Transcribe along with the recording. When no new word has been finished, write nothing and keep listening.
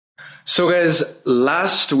So guys,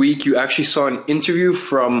 last week you actually saw an interview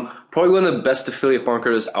from probably one of the best affiliate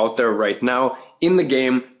marketers out there right now in the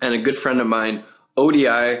game, and a good friend of mine,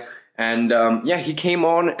 ODI. And yeah, he came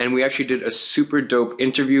on and we actually did a super dope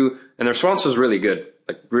interview, and the response was really good,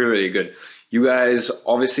 like really, really good. You guys,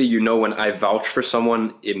 obviously, you know, when I vouch for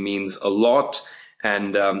someone, it means a lot.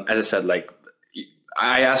 And as I said, like,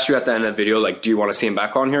 I asked you at the end of the video, like, do you want to see him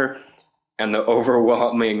back on here? And the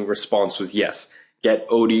overwhelming response was yes. Get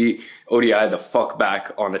ODI the fuck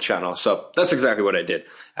back on the channel. So that's exactly what I did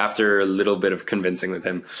after a little bit of convincing with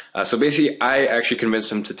him. So basically, I actually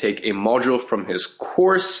convinced him to take a module from his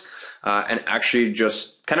course and actually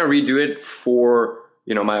just kind of redo it for,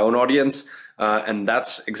 you know, my own audience. And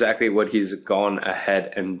that's exactly what he's gone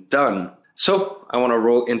ahead and done. So I want to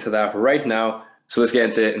roll into that right now. So let's get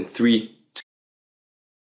into it in 3,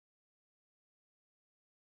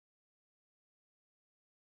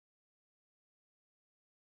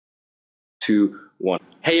 2, 1.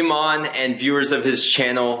 Hey Mon and viewers of his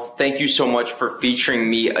channel, thank you so much for featuring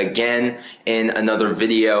me again in another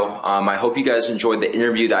video. I hope you guys enjoyed the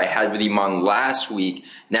interview that I had with Iman last week.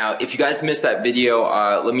 Now, if you guys missed that video,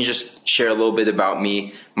 let me just share a little bit about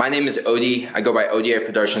me. My name is Odi. I go by ODI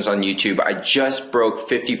Productions on YouTube. I just broke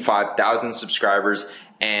 55,000 subscribers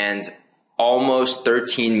and almost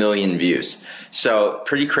 13 million views. So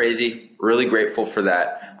pretty crazy, really grateful for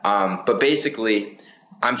that. But basically,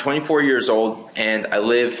 I'm 24 years old and I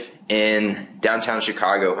live in downtown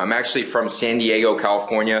Chicago. I'm actually from San Diego,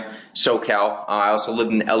 California, SoCal. I also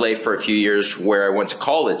lived in LA for a few years where I went to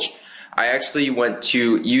college. I actually went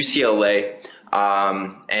to UCLA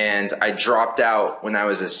and I dropped out when I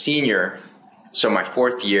was a senior, so my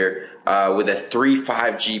 4th year, with a 3.5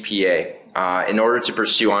 GPA in order to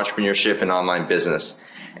pursue entrepreneurship and online business.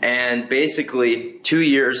 And basically 2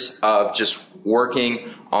 years of just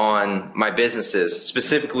working on my businesses,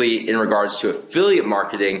 specifically in regards to affiliate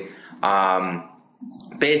marketing,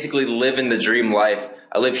 basically living the dream life.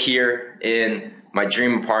 I live here in my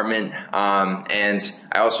dream apartment, and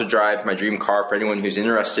I also drive my dream car for anyone who's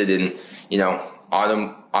interested in, you know,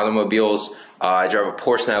 automobiles. I drive a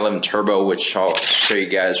Porsche 911 Turbo, which I'll show you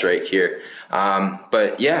guys right here.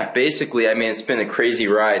 But yeah, basically, I mean, it's been a crazy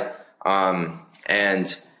ride.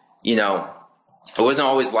 And, you know, it wasn't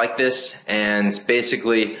always like this, and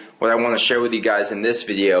basically what I want to share with you guys in this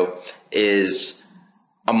video is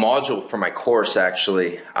a module for my course,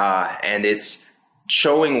 actually, and it's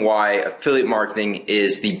showing why affiliate marketing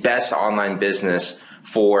is the best online business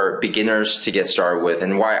for beginners to get started with,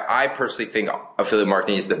 and why I personally think affiliate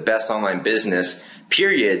marketing is the best online business,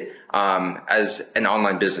 period, as an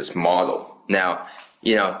online business model. Now,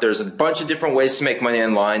 you know, there's a bunch of different ways to make money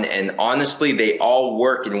online, and honestly, they all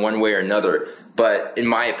work in one way or another. But in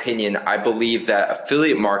my opinion, I believe that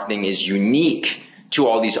affiliate marketing is unique to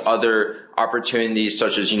all these other opportunities,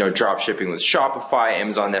 such as, you know, drop shipping with Shopify,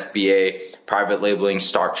 Amazon FBA, private labeling,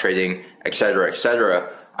 stock trading, etc.,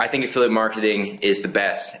 etc. I think affiliate marketing is the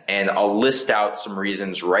best, and I'll list out some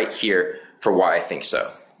reasons right here for why I think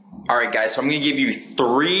so. All right, guys, so I'm going to give you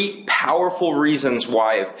 3 powerful reasons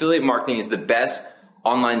why affiliate marketing is the best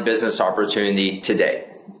online business opportunity today.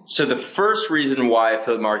 So the first reason why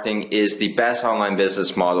affiliate marketing is the best online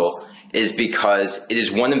business model is because it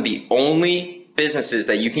is one of the only businesses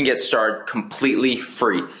that you can get started completely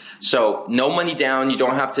free. So no money down, you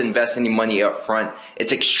don't have to invest any money up front.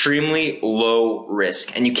 It's extremely low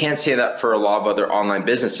risk, and you can't say that for a lot of other online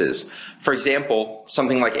businesses. For example,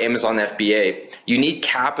 something like Amazon FBA, you need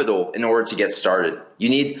capital in order to get started. You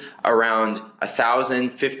need around 1,000,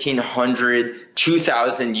 1,500,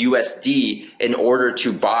 2,000 USD in order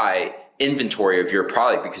to buy inventory of your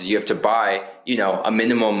product, because you have to buy, you know, a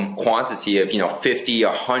minimum quantity of, you know, 50,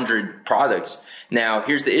 100 products. Now,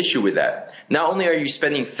 here's the issue with that. Not only are you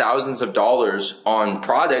spending thousands of dollars on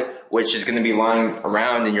product, which is going to be lying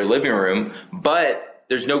around in your living room, but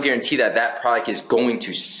there's no guarantee that that product is going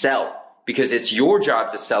to sell, because it's your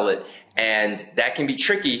job to sell it. And that can be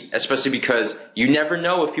tricky, especially because you never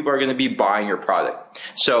know if people are going to be buying your product.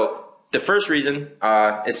 So the first reason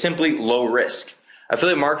is simply low risk.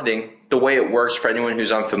 Affiliate marketing, the way it works for anyone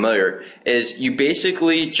who's unfamiliar, is you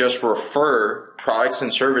basically just refer products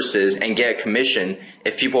and services and get a commission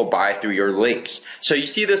if people buy through your links. So you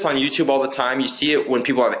see this on YouTube all the time. You see it when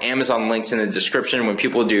people have Amazon links in the description, when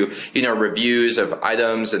people do, you know, reviews of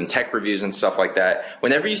items and tech reviews and stuff like that.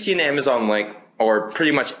 Whenever you see an Amazon link or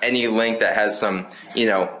pretty much any link that has some,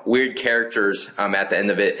 weird characters at the end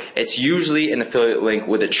of it, it's usually an affiliate link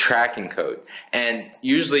with a tracking code. And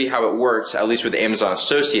usually how it works, at least with Amazon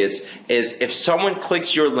Associates, is if someone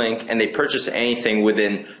clicks your link and they purchase anything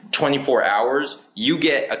within 24 hours, you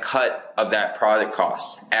get a cut of that product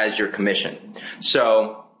cost as your commission.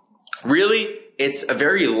 So really, it's a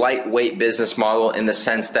very lightweight business model in the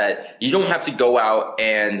sense that you don't have to go out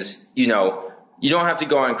and, you don't have to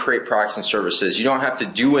go out and create products and services. You don't have to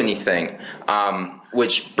do anything,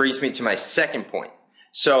 which brings me to my second point.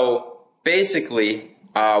 So basically,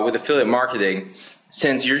 with affiliate marketing,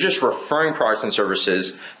 since you're just referring products and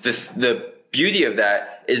services, the beauty of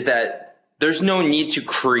that is that there's no need to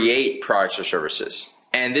create products or services.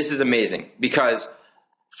 And this is amazing because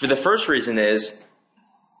for the first reason is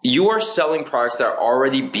you are selling products that are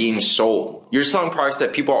already being sold. You're selling products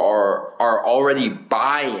that people are already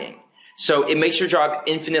buying. So it makes your job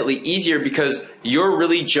infinitely easier because you're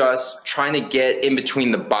really just trying to get in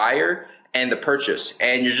between the buyer and the purchase,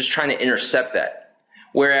 and you're just trying to intercept that.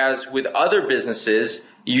 Whereas with other businesses,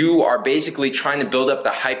 you are basically trying to build up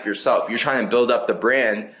the hype yourself. You're trying to build up the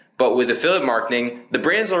brand, but with affiliate marketing, the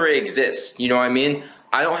brands already exist. You know what I mean?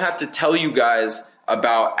 I don't have to tell you guys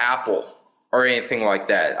about Apple or anything like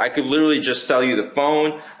that. I could literally just sell you the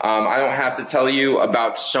phone. I don't have to tell you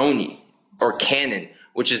about Sony or Canon,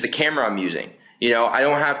 which is the camera I'm using. I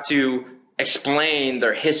don't have to explain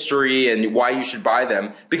their history and why you should buy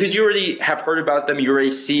them because you already have heard about them. You already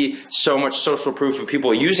see so much social proof of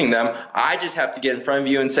people using them. I just have to get in front of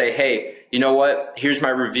you and say, hey, you know what? Here's my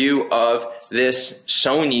review of this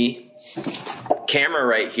Sony camera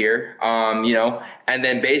right here. And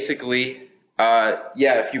then basically,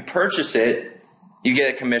 if you purchase it, you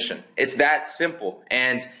get a commission. It's that simple.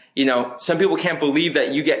 And some people can't believe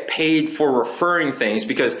that you get paid for referring things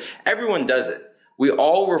because everyone does it. We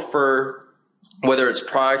all refer, whether it's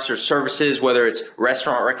products or services, whether it's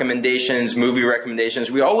restaurant recommendations, movie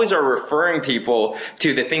recommendations, we always are referring people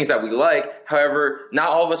to the things that we like. However, not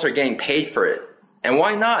all of us are getting paid for it. And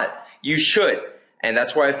why not? You should. And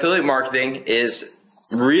that's why affiliate marketing is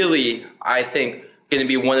really, I think, going to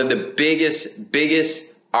be one of the biggest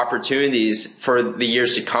opportunities for the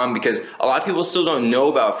years to come because a lot of people still don't know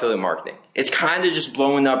about affiliate marketing. It's kind of just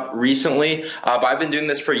blowing up recently, but I've been doing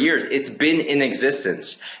this for years. It's been in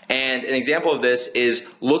existence. And an example of this is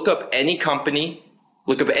look up any company,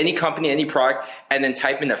 any product, and then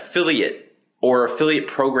type in affiliate or affiliate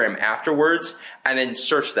program afterwards, and then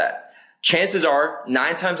search that. Chances are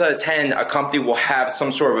 9 times out of 10, a company will have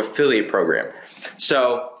some sort of affiliate program.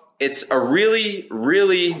 So it's a really,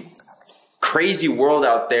 really crazy world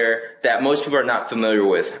out there that most people are not familiar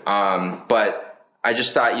with. But I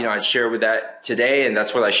just thought, I'd share with that today. And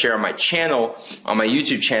that's what I share on my channel, on my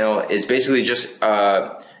YouTube channel, is basically just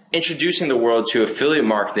introducing the world to affiliate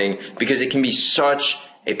marketing because it can be such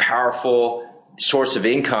a powerful source of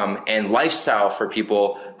income and lifestyle for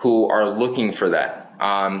people who are looking for that.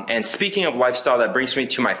 And speaking of lifestyle, that brings me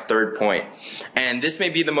to my third point. And this may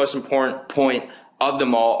be the most important point of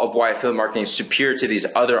them all of why affiliate marketing is superior to these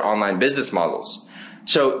other online business models.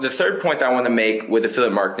 So the third point that I want to make with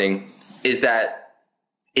affiliate marketing is that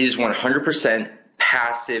it is 100%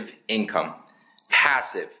 passive income.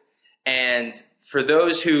 Passive. And for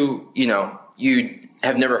those who, you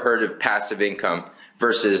have never heard of passive income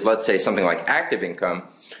versus, let's say, something like active income,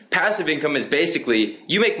 passive income is basically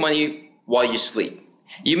you make money while you sleep.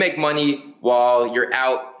 You make money while you're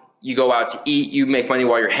out. You go out to eat, you make money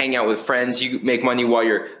while you're hanging out with friends, you make money while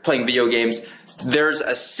you're playing video games. There's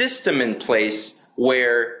a system in place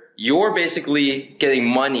where you're basically getting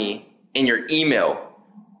money in your email,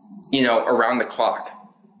 around the clock.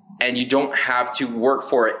 And you don't have to work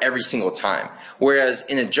for it every single time. Whereas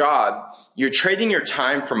in a job, you're trading your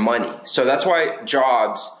time for money. So that's why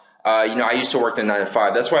jobs, I used to work the 9 to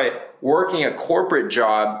 5. That's why working a corporate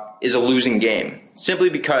job is a losing game.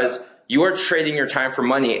 Simply because you are trading your time for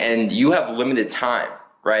money and you have limited time,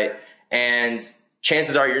 right? And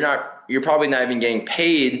chances are you're probably not even getting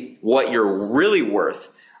paid what you're really worth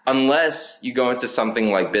unless you go into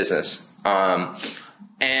something like business.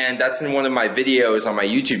 And that's in one of my videos on my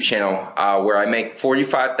YouTube channel, where I make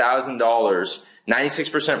 $45,000,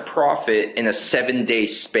 96% profit in a 7-day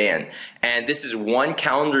span. And this is 1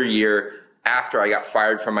 calendar year after I got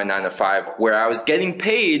fired from my 9 to 5, where I was getting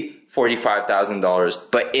paid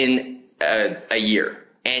 $45,000, but in a year,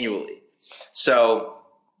 annually. So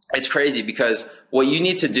it's crazy because what you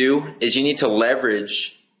need to do is you need to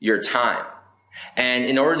leverage your time. And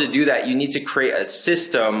in order to do that, you need to create a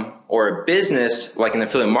system or a business, like an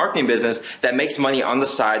affiliate marketing business, that makes money on the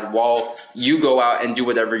side while you go out and do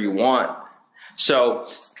whatever you want. So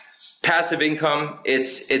passive income,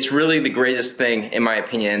 it's really the greatest thing in my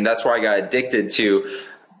opinion. That's why I got addicted to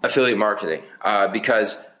affiliate marketing,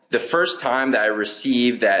 because the first time that I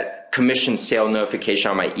received that commission sale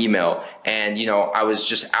notification on my email, and I was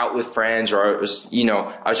just out with friends, or I was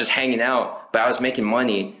just hanging out, but I was making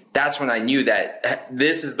money, that's when I knew that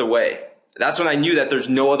this is the way. That's when I knew that there's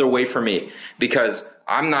no other way for me, because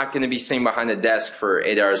I'm not going to be sitting behind a desk for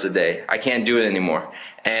 8 hours a day. I can't do it anymore.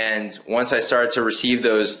 And once I started to receive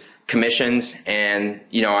those commissions, and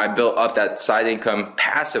I built up that side income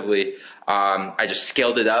passively, I just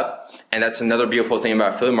scaled it up. And that's another beautiful thing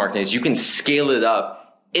about affiliate marketing, is you can scale it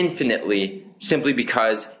up infinitely simply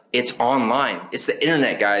because it's online. It's the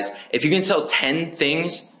internet, guys. If you can sell 10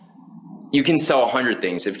 things, you can sell 100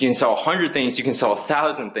 things. If you can sell 100 things, you can sell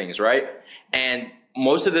 1,000 things, right? And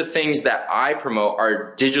most of the things that I promote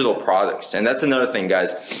are digital products. And that's another thing,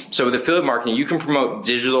 guys. So with affiliate marketing, you can promote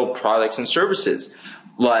digital products and services.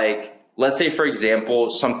 Like, let's say, for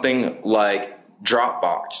example, something like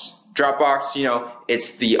Dropbox. Dropbox,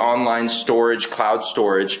 it's the online storage, cloud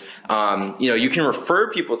storage. You can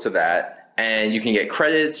refer people to that, and you can get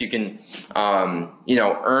credits. You can,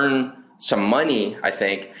 earn some money, I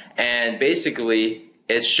think. And basically,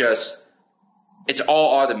 it's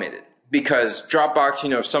all automated, because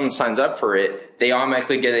Dropbox, if someone signs up for it, they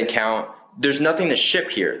automatically get an account. There's nothing to ship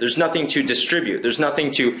here. There's nothing to distribute. There's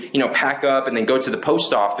nothing to, pack up and then go to the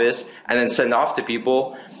post office and then send off to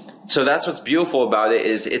people. So that's what's beautiful about it,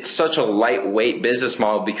 is it's such a lightweight business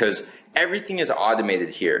model, because everything is automated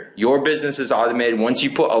here. Your business is automated. Once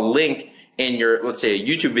you put a link in your, let's say, a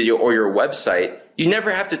YouTube video or your website, you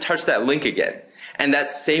never have to touch that link again. And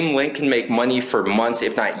that same link can make money for months,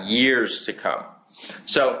 if not years to come.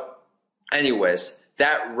 So anyways,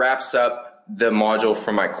 that wraps up the module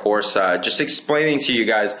for my course, just explaining to you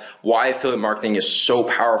guys why affiliate marketing is so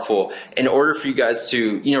powerful, in order for you guys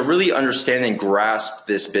to, really understand and grasp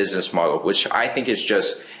this business model, which I think is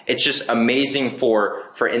it's just amazing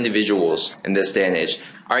for individuals in this day and age.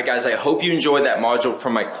 All right, guys, I hope you enjoyed that module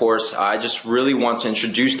from my course. I just really want to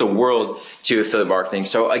introduce the world to affiliate marketing.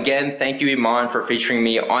 So again, thank you, Iman, for featuring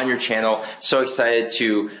me on your channel. So excited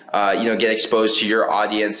to, get exposed to your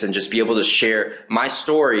audience and just be able to share my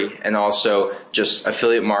story, and also just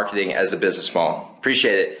affiliate marketing as a business model.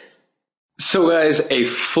 Appreciate it. So guys, a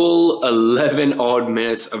full 11 odd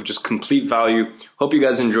minutes of just complete value. Hope you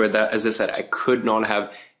guys enjoyed that. As I said, I could not have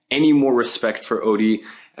any more respect for Odie.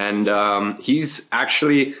 And he's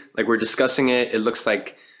actually, like, we're discussing it, it looks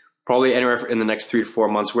like probably anywhere in the next 3 to 4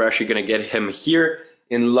 months, we're actually going to get him here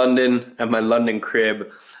in London at my London crib,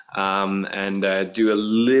 and do a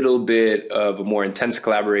little bit of a more intense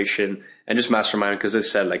collaboration and just mastermind, because as I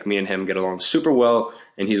said, like, me and him get along super well,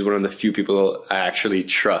 and he's one of the few people I actually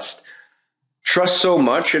trust so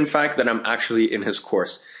much, in fact, that I'm actually in his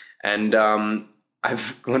course. And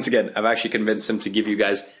I've actually convinced him to give you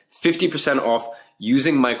guys 50% off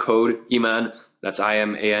using my code Iman. That's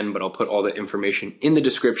IMAN, but I'll put all the information in the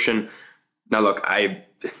description. Now look, I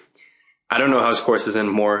don't know how his course is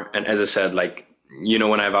anymore, and as I said, like,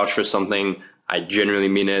 when I vouch for something, I genuinely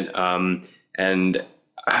mean it. And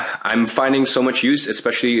I'm finding so much use,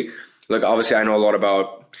 especially, look, obviously I know a lot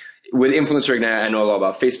about, with Influencer Ignite, I know a lot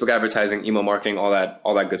about Facebook advertising, email marketing, all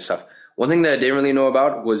that good stuff. One thing that I didn't really know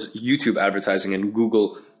about was YouTube advertising and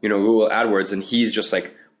Google, Google AdWords, and he's just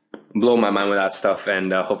like blown my mind with that stuff,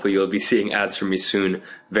 and hopefully you'll be seeing ads from me soon,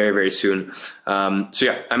 very, very soon. So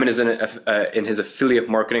yeah, I'm in his affiliate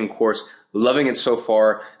marketing course, loving it so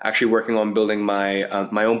far, actually working on building my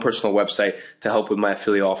my own personal website to help with my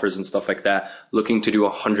affiliate offers and stuff like that, looking to do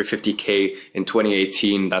 150K in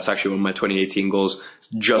 2018. That's actually one of my 2018 goals,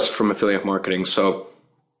 just from affiliate marketing. So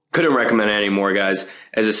couldn't recommend it anymore, guys.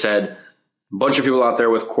 As I said, a bunch of people out there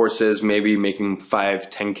with courses, maybe making 5,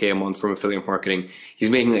 10K a month from affiliate marketing. He's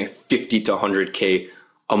making like 50 to 100K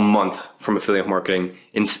a month from affiliate marketing.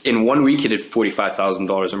 In 1 week, he did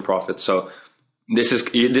 $45,000 in profit. So this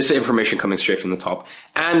is information coming straight from the top.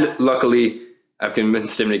 And luckily, I've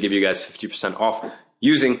convinced him to give you guys 50% off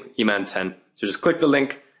using Iman10. So just click the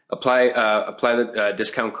link, apply the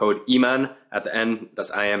discount code Iman at the end.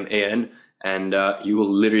 That's IMAN, and you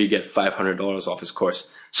will literally get $500 off his course.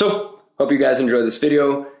 So hope you guys enjoyed this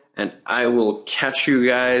video, and I will catch you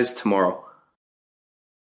guys tomorrow.